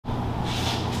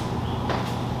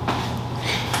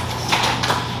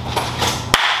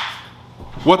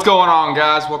What's going on,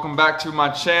 guys? Welcome back to my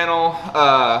channel.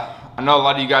 I know a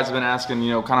lot of you guys have been asking,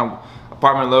 kind of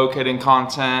apartment locating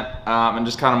content and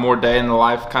just kind of more day in the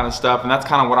life kind of stuff, and that's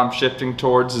kind of what I'm shifting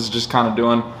towards, is just kind of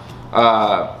doing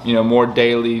more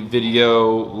daily video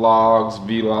logs,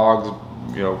 vlogs,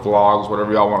 vlogs,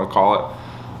 whatever y'all want to call it.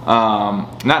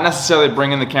 Not necessarily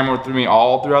bringing the camera with me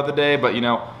all throughout the day, but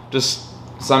just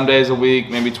some days a week,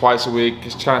 maybe twice a week,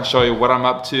 just trying to show you what I'm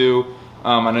up to.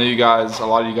 I know you guys, a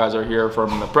lot of you guys are here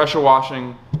from the pressure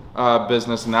washing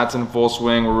business, and that's in full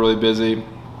swing. We're really busy.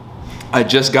 I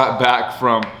just got back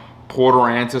from Port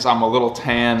Aransas. I'm a little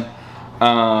tan,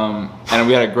 and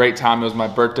we had a great time. It was my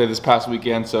birthday this past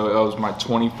weekend, so it was my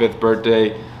 25th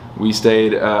birthday. We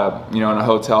stayed, in a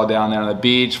hotel down there on the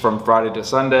beach from Friday to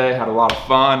Sunday. Had a lot of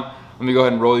fun. Let me go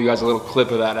ahead and roll you guys a little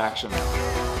clip of that action.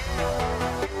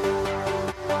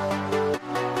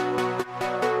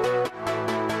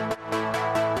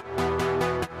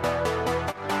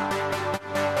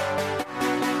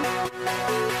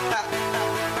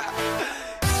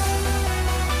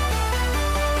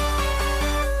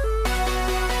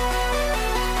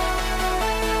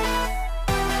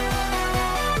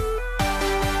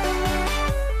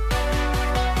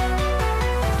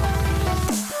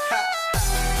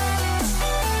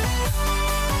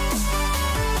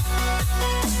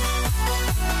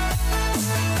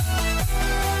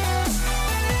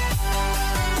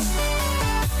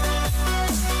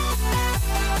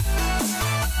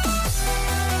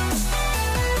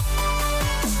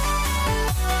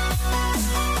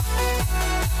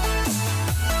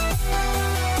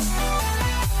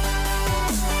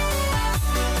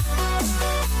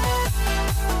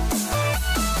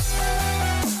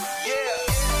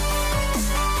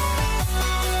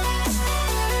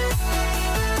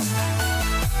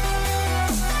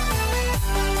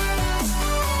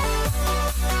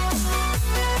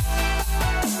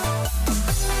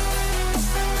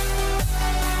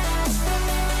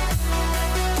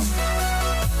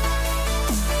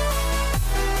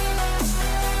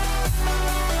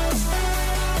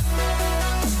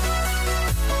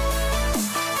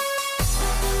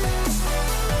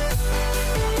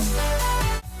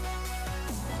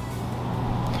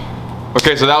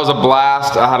 Okay, so that was a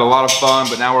blast. I had a lot of fun,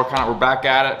 but now we're back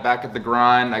at it, back at the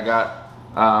grind. I got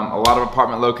a lot of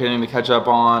apartment locating to catch up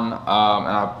on, and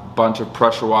a bunch of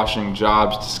pressure washing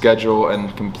jobs to schedule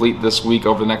and complete this week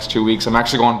over the next 2 weeks. I'm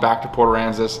actually going back to Port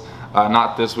Aransas,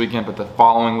 not this weekend, but the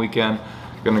following weekend.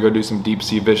 Gonna go do some deep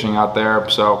sea fishing out there.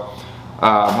 So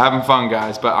I'm having fun,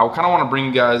 guys. But I kind of want to bring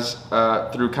you guys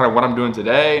through kind of what I'm doing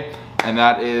today, and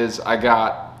that is I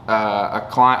got a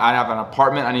client. I have an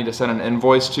apartment I need to send an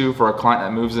invoice to for a client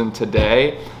that moves in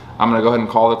today. I'm gonna go ahead and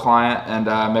call the client and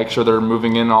make sure they're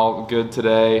moving in all good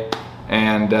today,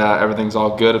 and everything's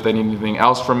all good. If they need anything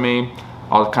else from me,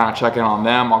 I'll kind of check in on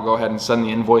them. I'll go ahead and send the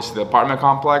invoice to the apartment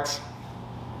complex,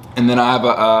 and then I have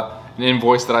an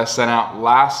invoice that I sent out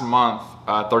last month,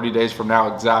 30 days from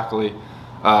now exactly,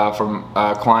 from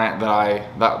a client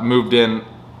that moved in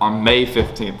on May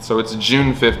 15th. So it's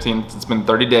June 15th. It's been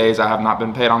 30 days. I have not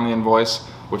been paid on the invoice,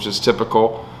 which is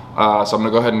typical. So I'm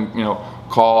gonna go ahead and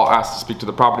call, ask to speak to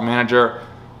the property manager,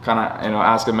 kind of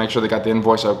ask them, make sure they got the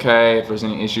invoice okay, if there's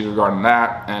any issues regarding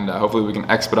that, and hopefully we can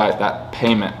expedite that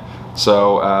payment.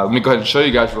 So let me go ahead and show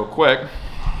you guys real quick.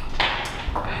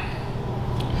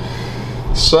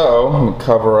 So let me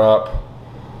cover up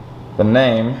the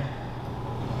name,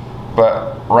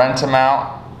 but rent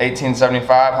amount $1875,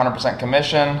 100%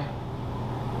 commission.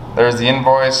 There's the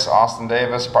invoice, Austin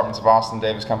Davis, Apartments of Austin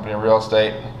Davis Company of Real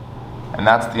Estate, and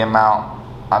that's the amount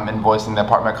I'm invoicing the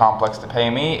apartment complex to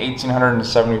pay me,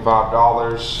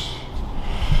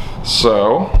 $1,875.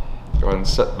 So go ahead and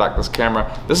set back this camera.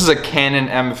 This is a Canon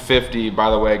M50,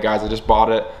 by the way, guys. I just bought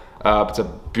it. It's a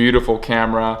beautiful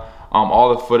camera.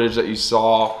 All the footage that you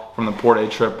saw from the Port A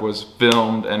trip was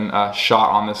filmed and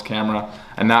shot on this camera,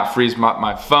 and that frees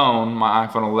my phone, my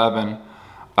iPhone 11,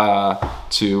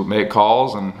 to make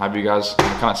calls and have you guys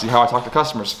kind of see how I talk to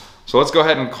customers. So let's go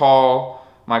ahead and call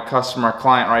my customer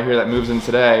client right here that moves in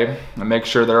today and make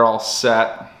sure they're all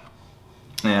set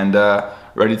and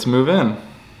ready to move in.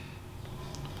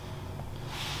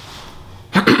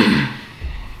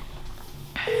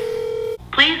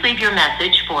 Please leave your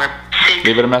message for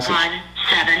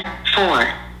 6174.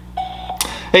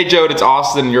 Hey Joe, it's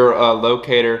Austin, your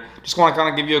locator. Just want to kind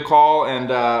of give you a call,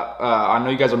 and I know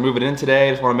you guys are moving in today.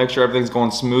 Just want to make sure everything's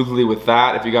going smoothly with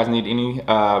that. If you guys need any,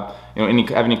 have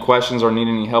any questions or need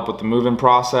any help with the move-in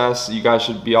process, you guys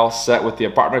should be all set with the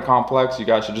apartment complex. You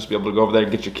guys should just be able to go over there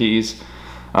and get your keys,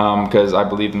 because I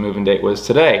believe the move-in date was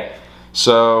today.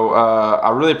 So I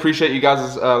really appreciate you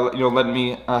guys, letting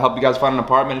me help you guys find an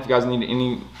apartment. If you guys need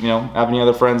any, have any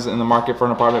other friends in the market for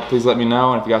an apartment, please let me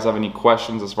know. And if you guys have any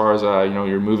questions as far as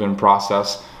your move-in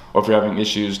process, or if you're having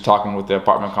issues talking with the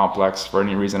apartment complex for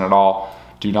any reason at all,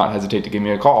 do not hesitate to give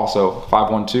me a call. So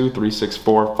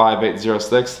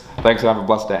 512-364-5806. Thanks and have a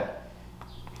blessed day.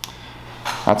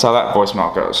 That's how that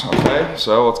voicemail goes. Okay,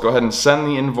 so let's go ahead and send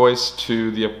the invoice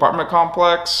to the apartment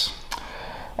complex.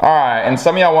 All right, and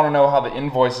some of y'all want to know how the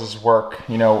invoices work,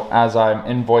 as I'm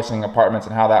invoicing apartments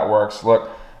and how that works. Look,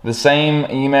 the same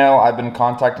email I've been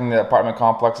contacting the apartment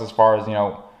complex as far as,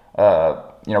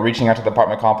 reaching out to the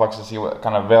apartment complex to see what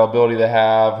kind of availability they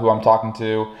have, who I'm talking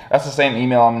to. That's the same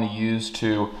email I'm going to use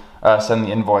to send the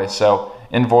invoice. So,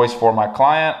 invoice for my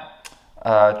client,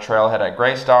 Trailhead at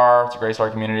Greystar. It's a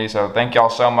Greystar community. So, thank y'all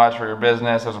so much for your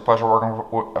business. It was a pleasure working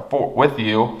with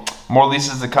you. More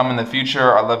leases to come in the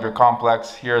future. I love your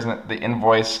complex. Here's the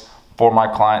invoice for my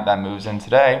client that moves in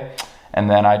today. And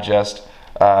then I just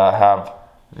have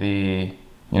the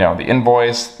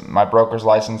invoice, my broker's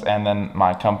license, and then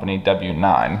my company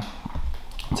W-9.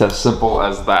 It's as simple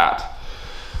as that.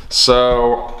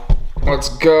 So let's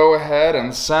go ahead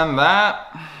and send that.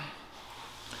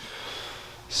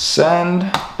 Send,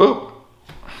 boop.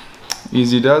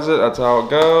 Easy does it, that's how it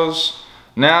goes.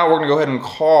 Now we're gonna go ahead and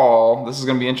call, this is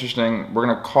gonna be interesting, we're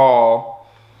gonna call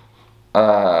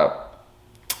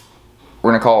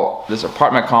this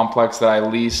apartment complex that I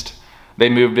leased. They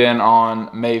moved in on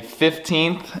May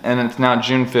 15th and it's now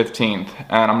June 15th.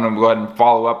 And I'm gonna go ahead and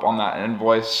follow up on that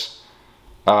invoice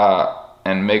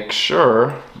and make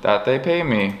sure that they pay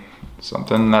me.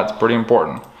 Something that's pretty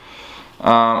important.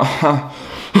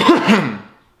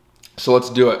 So let's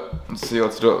do it. Let's do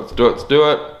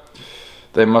it.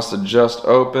 They must have just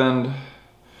opened.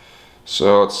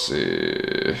 So let's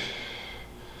see.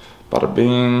 Bada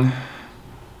bing.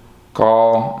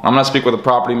 Call. I'm gonna speak with the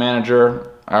property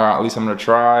manager. At least I'm gonna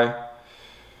try.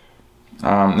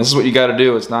 This is what you gotta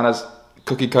do. It's not as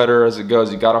cookie cutter as it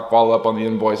goes. You gotta follow up on the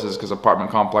invoices because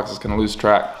apartment complexes can lose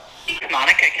track.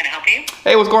 Monica, can I help you?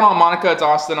 Hey, what's going on, Monica? It's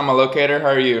Austin. I'm a locator.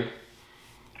 How are you?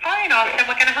 Fine, Austin.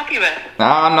 What can I help you with?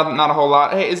 Not a whole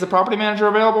lot. Hey, is the property manager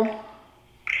available?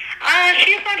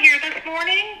 She's not here this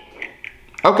morning.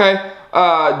 Okay.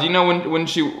 Do you know when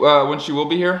she will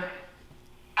be here?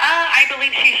 I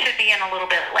believe she should be in a little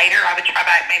bit later. I would try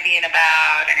back maybe in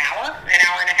about an hour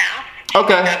and a half.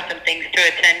 Okay. She have some things to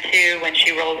attend to when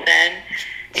she rolls in.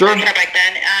 Sure. Try back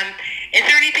then. Is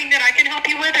there anything that I can help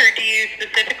you with, or do you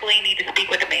specifically need to speak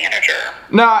with the manager?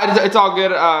 No, it's all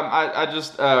good. I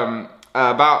just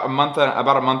about a month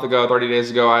ago, 30 days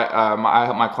ago,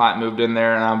 my client moved in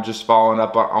there, and I'm just following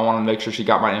up. I want to make sure she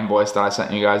got my invoice that I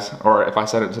sent you guys, or if I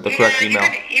sent it to the correct email.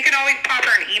 You can always pop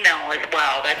her an email as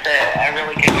well. That's a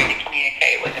really good way to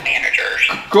communicate with the managers.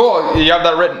 Cool. You have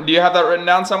that written? Do you have that written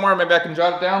down somewhere? Maybe I can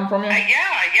jot it down from you. Yeah.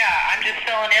 I'm just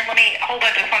filling in. Let me hold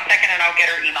on just 1 second, and I'll get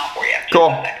her email for you.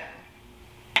 Cool.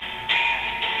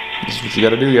 This is what you got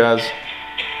to do, guys.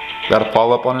 Got to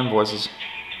follow up on invoices.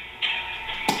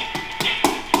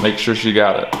 Make sure she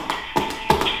got it.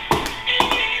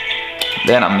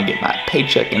 Then I'm gonna get my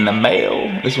paycheck in the mail.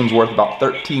 This one's worth about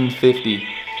 $13.50.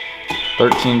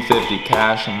 $13.50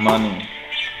 cash and money.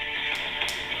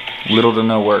 Little to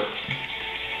no work.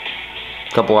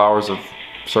 A couple hours of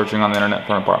searching on the internet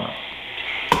for an apartment.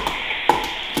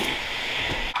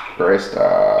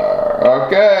 Greystar.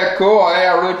 Okay, cool. Hey,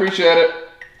 I really appreciate it.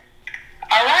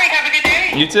 All right, have a good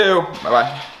day. You too.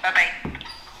 Bye-bye. Bye-bye.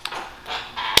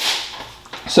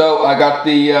 So I got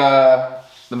the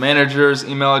manager's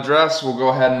email address. We'll go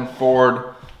ahead and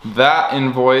forward that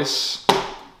invoice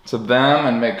to them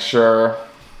and make sure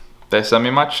they send me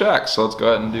my check. So let's go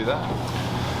ahead and do that.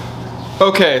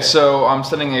 Okay, so I'm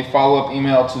sending a follow-up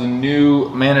email to the new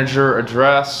manager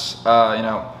address.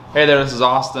 Hey there, this is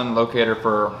Austin, locator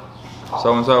for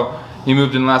so-and-so. He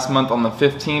moved in last month on the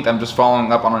 15th. I'm just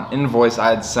following up on an invoice I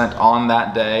had sent on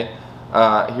that day.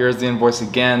 Here's the invoice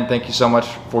again. Thank you so much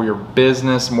for your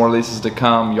business. More leases to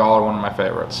come. Y'all are one of my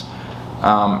favorites.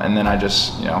 And then I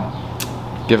just,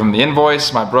 give them the invoice,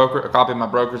 a copy of my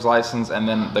broker's license, and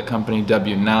then the company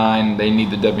W-9. They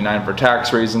need the W-9 for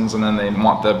tax reasons, and then they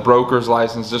want the broker's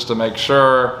license just to make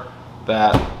sure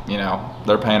that,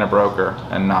 they're paying a broker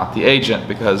and not the agent,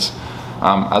 because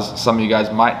as some of you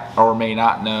guys might or may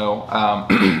not know,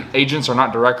 agents are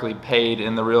not directly paid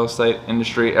in the real estate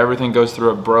industry. Everything goes through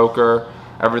a broker.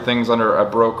 Everything's under a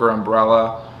broker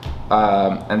umbrella.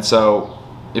 And so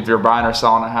if you're buying or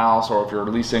selling a house, or if you're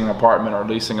leasing an apartment or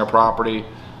leasing a property,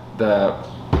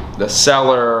 the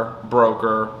seller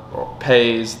broker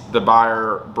pays the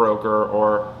buyer broker,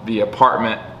 or the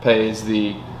apartment pays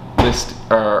the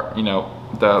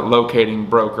the locating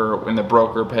broker, and the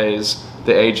broker pays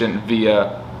the agent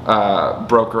via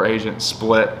broker agent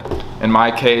split. In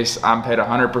my case, I'm paid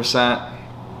 100%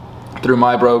 through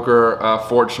my broker.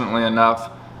 Fortunately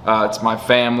enough, it's my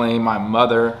family. My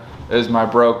mother is my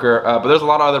broker, but there's a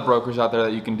lot of other brokers out there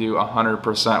that you can do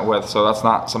 100% with, so that's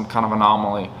not some kind of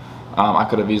anomaly. I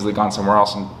could have easily gone somewhere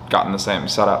else and gotten the same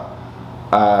setup.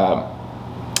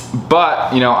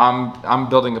 But you know, I'm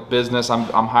building a business. I'm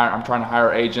trying to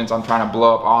hire agents. I'm trying to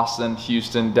blow up Austin,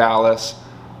 Houston, Dallas,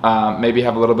 maybe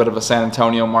have a little bit of a San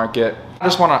Antonio market. I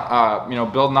just want to you know,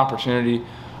 build an opportunity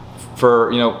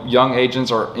for, you know, young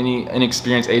agents or any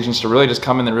inexperienced agents to really just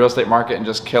come in the real estate market and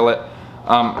just kill it.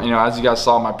 You know, as you guys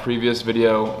saw in my previous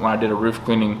video when I did a roof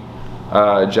cleaning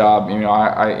job, you know,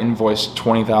 I invoiced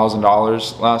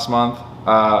 $20,000 last month.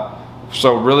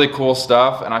 So really cool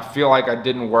stuff, and I feel like I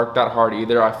didn't work that hard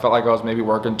either. I felt like I was maybe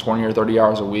working 20 or 30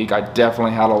 hours a week. I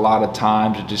definitely had a lot of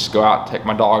time to just go out and take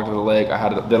my dog to the lake.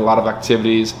 Did a lot of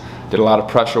activities, did a lot of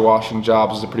pressure washing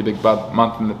jobs. It was a pretty big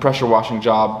month in the pressure washing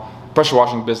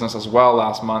business as well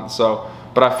last month. So,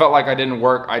 but I felt like I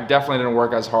definitely didn't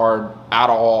work as hard at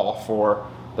all for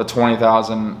the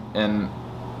 $20,000 in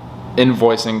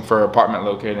invoicing for apartment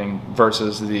locating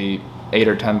versus the $8,000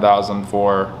 or $10,000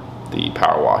 for the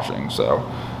power washing. So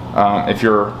if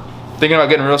you're thinking about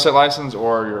getting a real estate license,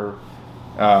 or you're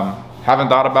haven't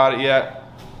thought about it yet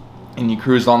and you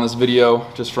cruised on this video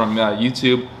just from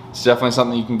YouTube, it's definitely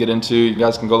something you can get into. You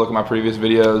guys can go look at my previous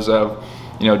videos of,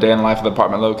 you know, day in the life of the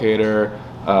apartment locator,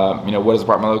 you know, what is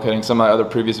apartment locating, some of my other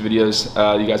previous videos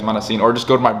you guys might have seen, or just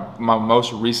go to my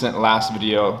most recent last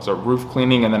video. So roof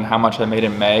cleaning, and then how much I made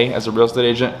in May as a real estate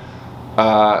agent.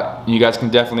 You guys can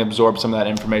definitely absorb some of that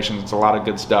information. It's a lot of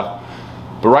good stuff.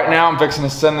 But right now I'm fixing to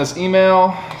send this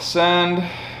email. Send.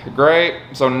 Great.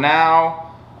 So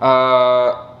now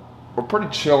we're pretty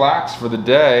chillaxed for the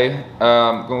day.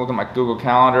 I'm gonna look at my Google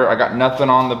Calendar. I got nothing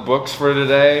on the books for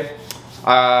today.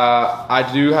 I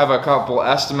do have a couple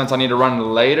estimates I need to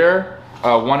run later.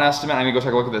 One estimate, I need to go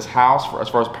take a look at this house as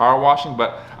far as power washing,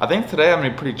 but I think today I'm gonna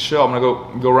be pretty chill. I'm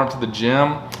gonna go run to the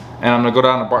gym, and I'm gonna go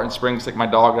down to Barton Springs, take my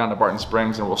dog down to Barton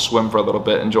Springs, and we'll swim for a little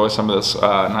bit, enjoy some of this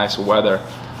nice weather.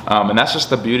 And that's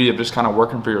just the beauty of just kind of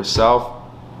working for yourself.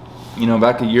 You know,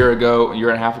 back a year and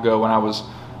a half ago, when I was,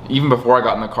 even before I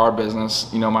got in the car business,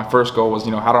 you know, my first goal was,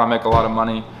 you know, how do I make a lot of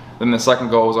money? Then the second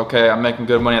goal was, okay, I'm making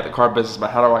good money at the car business,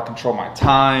 but how do I control my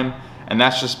time? And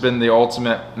that's just been the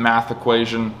ultimate math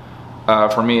equation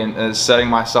for me, and is setting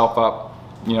myself up,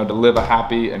 you know, to live a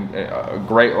happy and a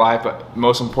great life, but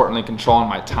most importantly, controlling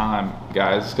my time,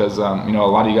 guys, because you know,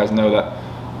 a lot of you guys know that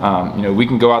you know, we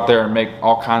can go out there and make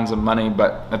all kinds of money,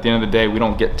 but at the end of the day, we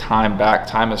don't get time back.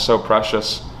 Time is so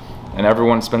precious, and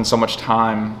everyone spends so much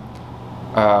time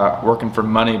working for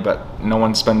money, but no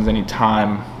one spends any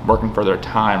time working for their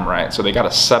time, right? So they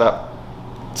got to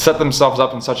set themselves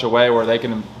up in such a way where they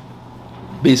can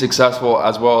be successful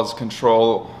as well as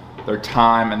control their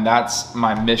time, and that's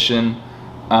my mission.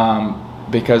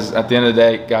 Because at the end of the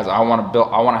day, guys, I want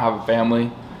to have a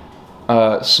family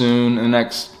soon, in the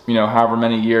next, you know, however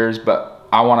many years, but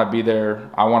I want to be there.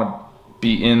 I want to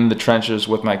be in the trenches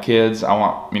with my kids. I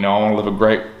want to live a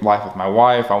great life with my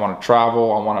wife. I want to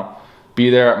travel. I want to be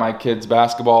there at my kids'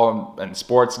 basketball and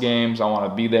sports games. I want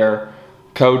to be there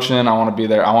coaching. I want to be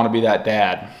there. I want to be that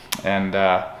dad, and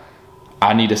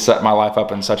I need to set my life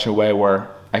up in such a way where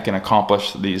I can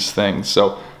accomplish these things.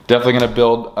 So definitely going to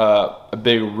build a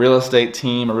big real estate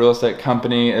team, a real estate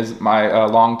company is my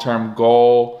long-term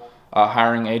goal.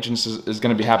 Hiring agents is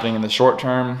going to be happening in the short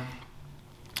term.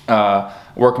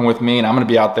 Working with me, and I'm going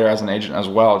to be out there as an agent as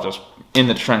well, just in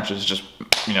the trenches, just,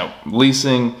 you know,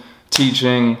 leasing,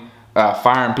 teaching,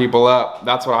 firing people up.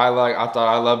 That's what I like.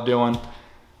 I love doing.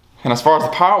 And as far as the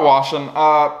power washing,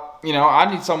 you know, I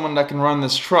need someone that can run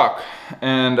this truck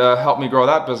and help me grow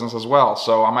that business as well.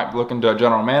 So I might look into a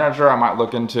general manager. I might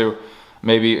look into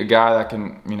maybe a guy that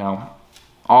can, you know,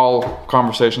 all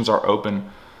conversations are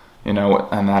open, you know,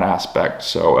 in that aspect.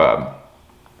 So,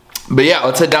 but yeah,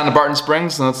 let's head down to Barton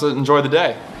Springs and let's enjoy the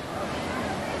day.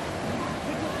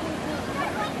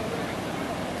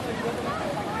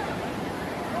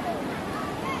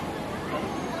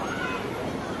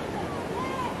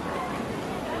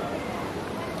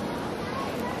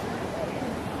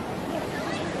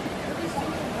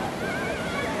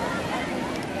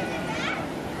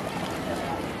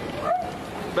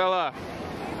 Bella.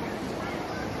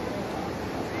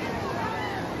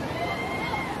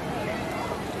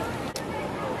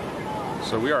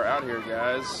 So we are out here,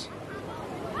 guys.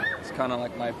 It's kind of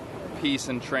like my peace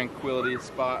and tranquility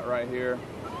spot right here.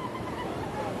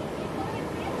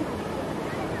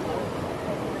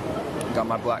 Got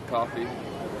my black coffee.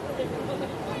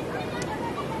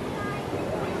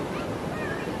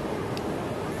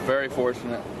 Very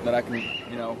fortunate that I can,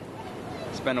 you know,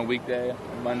 spend a weekday,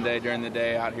 Monday during the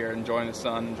day out here enjoying the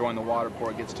sun, enjoying the water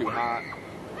before it gets too hot.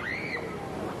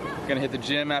 Gonna hit the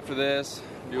gym after this,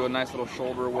 do a nice little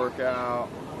shoulder workout.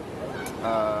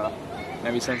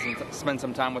 Maybe spend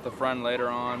some time with a friend later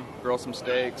on, grill some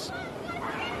steaks.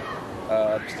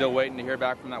 Still waiting to hear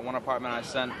back from that one apartment I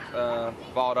sent,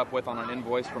 followed up with on an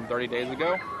invoice from 30 days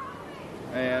ago.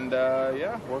 And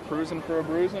yeah, we're cruising for a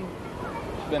bruising.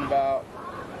 It's been about,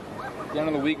 at the end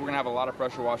of the week, we're gonna have a lot of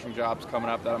pressure washing jobs coming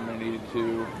up that I'm gonna need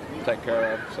to take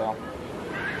care of, so.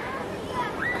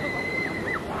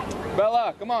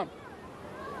 Bella, come on.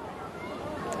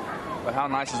 But how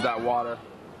nice is that water?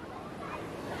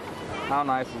 How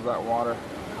nice is that water?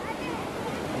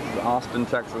 This is Austin,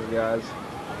 Texas, guys.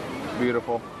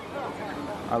 Beautiful.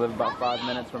 I live about 5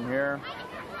 minutes from here.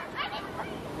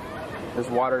 This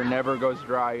water never goes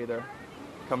dry either.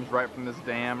 Comes right from this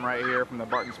dam right here from the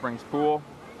Barton Springs pool.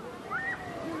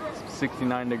 It's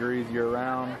 69 degrees year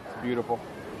round. It's beautiful.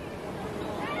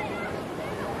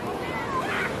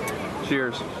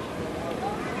 Cheers.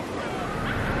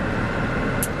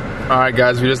 Alright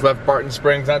guys, we just left Barton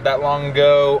Springs not that long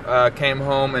ago. Came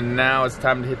home and now it's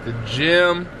time to hit the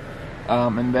gym.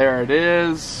 And there it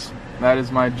is. That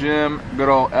is my gym. Good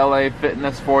old LA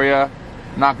Fitness for you.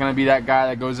 Not gonna be that guy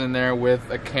that goes in there with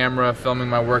a camera filming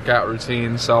my workout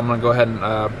routine, so I'm gonna go ahead and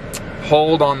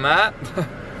hold on that.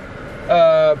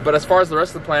 But as far as the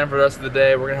rest of the plan for the rest of the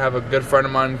day, we're gonna have a good friend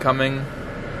of mine coming.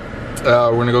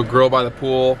 We're gonna go grill by the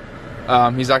pool.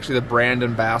 He's actually the brand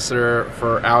ambassador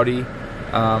for Audi,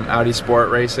 Audi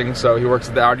Sport Racing. So he works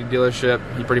at the Audi dealership.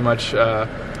 He pretty much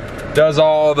does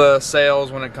all the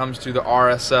sales when it comes to the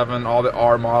RS7, all the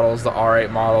R models, the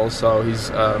R8 models. So he's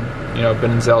you know,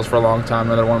 been in sales for a long time.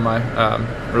 Another one of my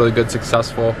really good,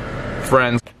 successful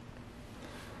friends.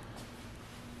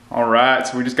 All right,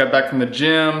 so we just got back from the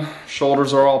gym.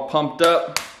 Shoulders are all pumped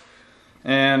up,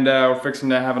 and we're fixing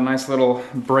to have a nice little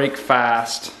break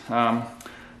fast. Not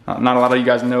a lot of you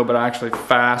guys know, but I actually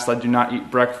fast. I do not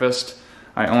eat breakfast.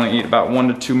 I only eat about 1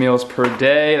 to 2 meals per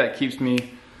day. That keeps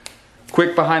me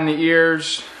quick behind the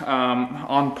ears,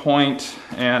 on point,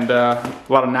 and a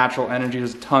lot of natural energy.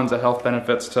 There's tons of health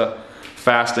benefits to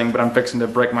fasting, but I'm fixing to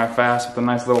break my fast with a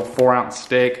nice little 4-ounce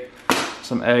steak,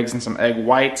 some eggs and some egg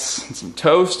whites, and some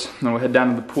toast. And then we'll head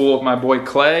down to the pool with my boy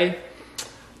Clay,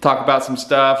 talk about some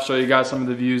stuff, show you guys some of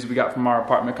the views we got from our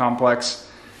apartment complex,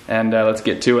 and let's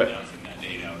get to it.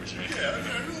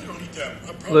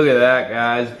 Look at that,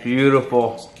 guys,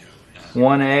 beautiful.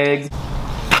 1 egg.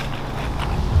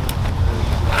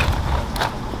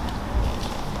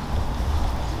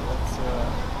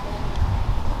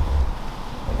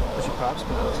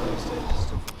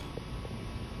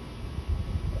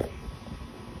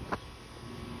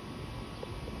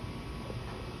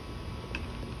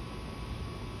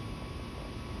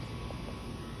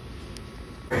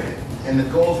 And the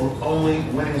goals were only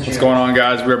winning. What's going on,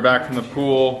 guys? We're back from the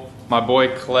pool. My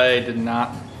boy Clay did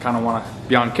not kind of want to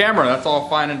be on camera. That's all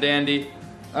fine and dandy.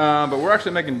 But we're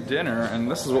actually making dinner, and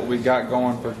this is what we got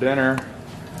going for dinner.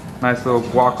 Nice little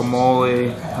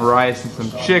guacamole, rice, and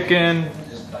some chicken.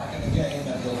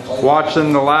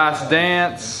 Watching The Last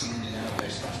Dance.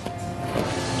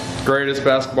 Greatest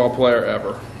basketball player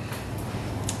ever.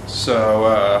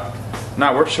 So,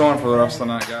 now we're chilling for the rest of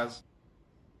the night, guys.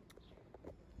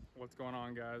 What's going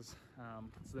on, guys?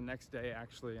 It's the next day,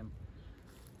 actually, and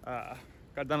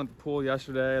got done at the pool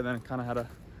yesterday, and then kind of had a,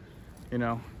 you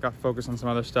know, got focused on some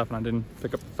other stuff, and I didn't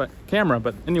pick up the camera.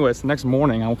 But anyways, the next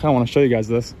morning, I kind of want to show you guys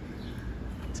this.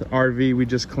 It's an RV we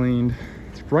just cleaned.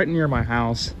 It's right near my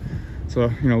house. So,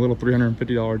 you know, a little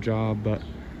 $350 job, but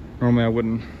normally I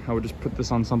wouldn't. I would just put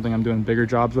this on something I'm doing bigger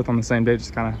jobs with on the same day,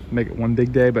 just kind of make it one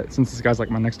big day. But since this guy's like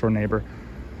my next door neighbor,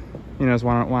 you know, so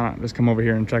why not just come over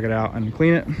here and check it out and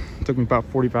clean it. It took me about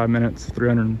 45 minutes,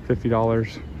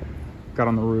 $350. Got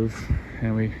on the roof,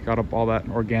 and we got up all that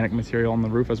organic material on the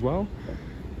roof as well.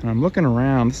 And I'm looking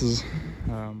around. This is,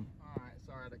 all right,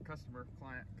 sorry, the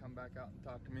client come back out and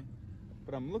talk to me.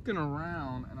 But I'm looking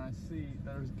around, and I see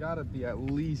there's gotta be at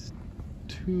least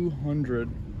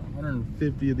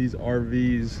 150 of these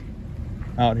RVs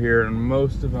out here, and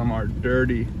most of them are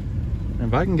dirty. And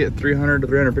if I can get 300 to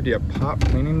 350 a pop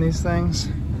cleaning these things,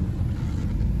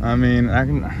 I mean,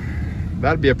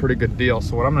 that'd be a pretty good deal.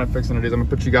 So what I'm gonna fix to do is I'm gonna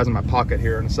put you guys in my pocket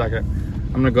here in a second.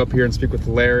 I'm gonna go up here and speak with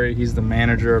Larry. He's the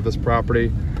manager of this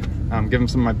property. Give him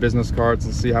some of my business cards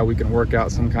and see how we can work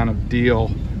out some kind of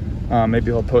deal. Maybe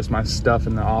he'll post my stuff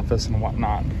in the office and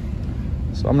whatnot.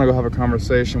 So I'm gonna go have a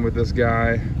conversation with this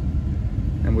guy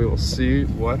and we will see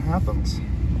what happens.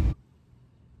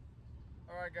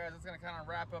 All right, guys, that's gonna kind of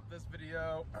wrap up this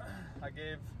video. I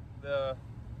gave the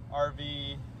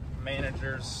RV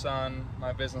manager's son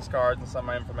my business cards and some of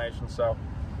my information, so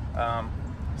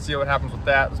see what happens with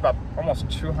that. There's about almost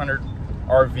 200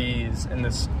 RVs in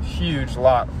this huge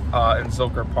lot in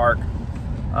Zilker Park,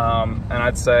 and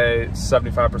I'd say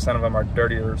 75% of them are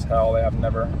dirtier as hell. They have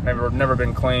never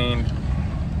been cleaned,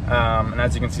 and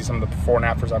as you can see, some of the before and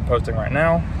afters I'm posting right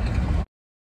now.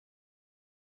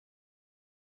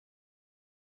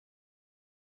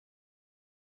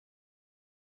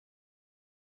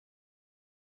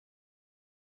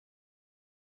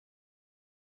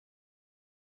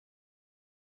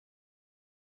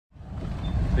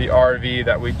 The RV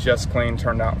that we just cleaned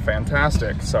turned out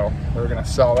fantastic, so we're gonna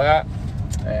sell that,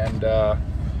 and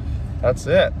that's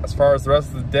it. As far as the rest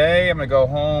of the day, I'm gonna go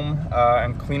home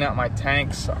and clean out my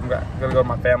tanks. I'm gonna go to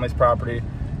my family's property,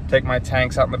 take my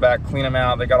tanks out in the back, clean them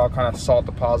out. They got all kind of salt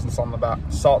deposits on the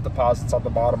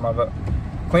bottom of it.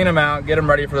 Clean them out, get them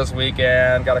ready for this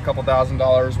weekend. Got a couple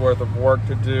 $1,000s worth of work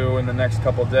to do in the next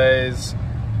couple days,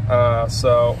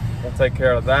 so we'll take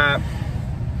care of that.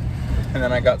 And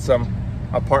then I got some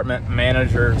apartment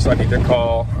managers I need to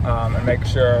call and make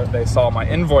sure they saw my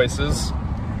invoices,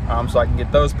 so I can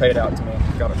get those paid out to me.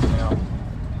 Got it, you know,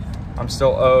 I'm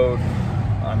still owed.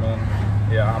 I mean,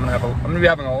 yeah, I'm gonna be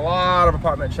having a lot of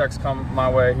apartment checks come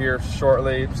my way here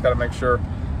shortly. Just got to make sure,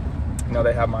 you know,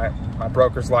 they have my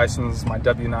broker's license, my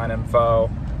W-9 info,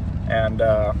 and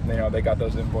you know, they got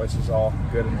those invoices all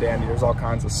good and dandy. There's all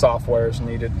kinds of softwares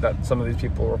needed that some of these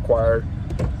people required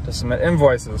to submit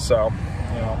invoices. So,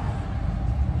 you know,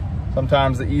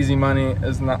 sometimes the easy money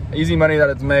that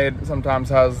it's made sometimes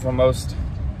has the most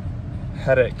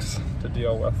headaches to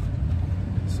deal with.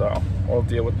 So we'll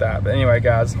deal with that. But anyway,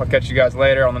 guys, I'll catch you guys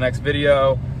later on the next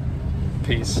video.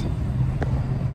 Peace.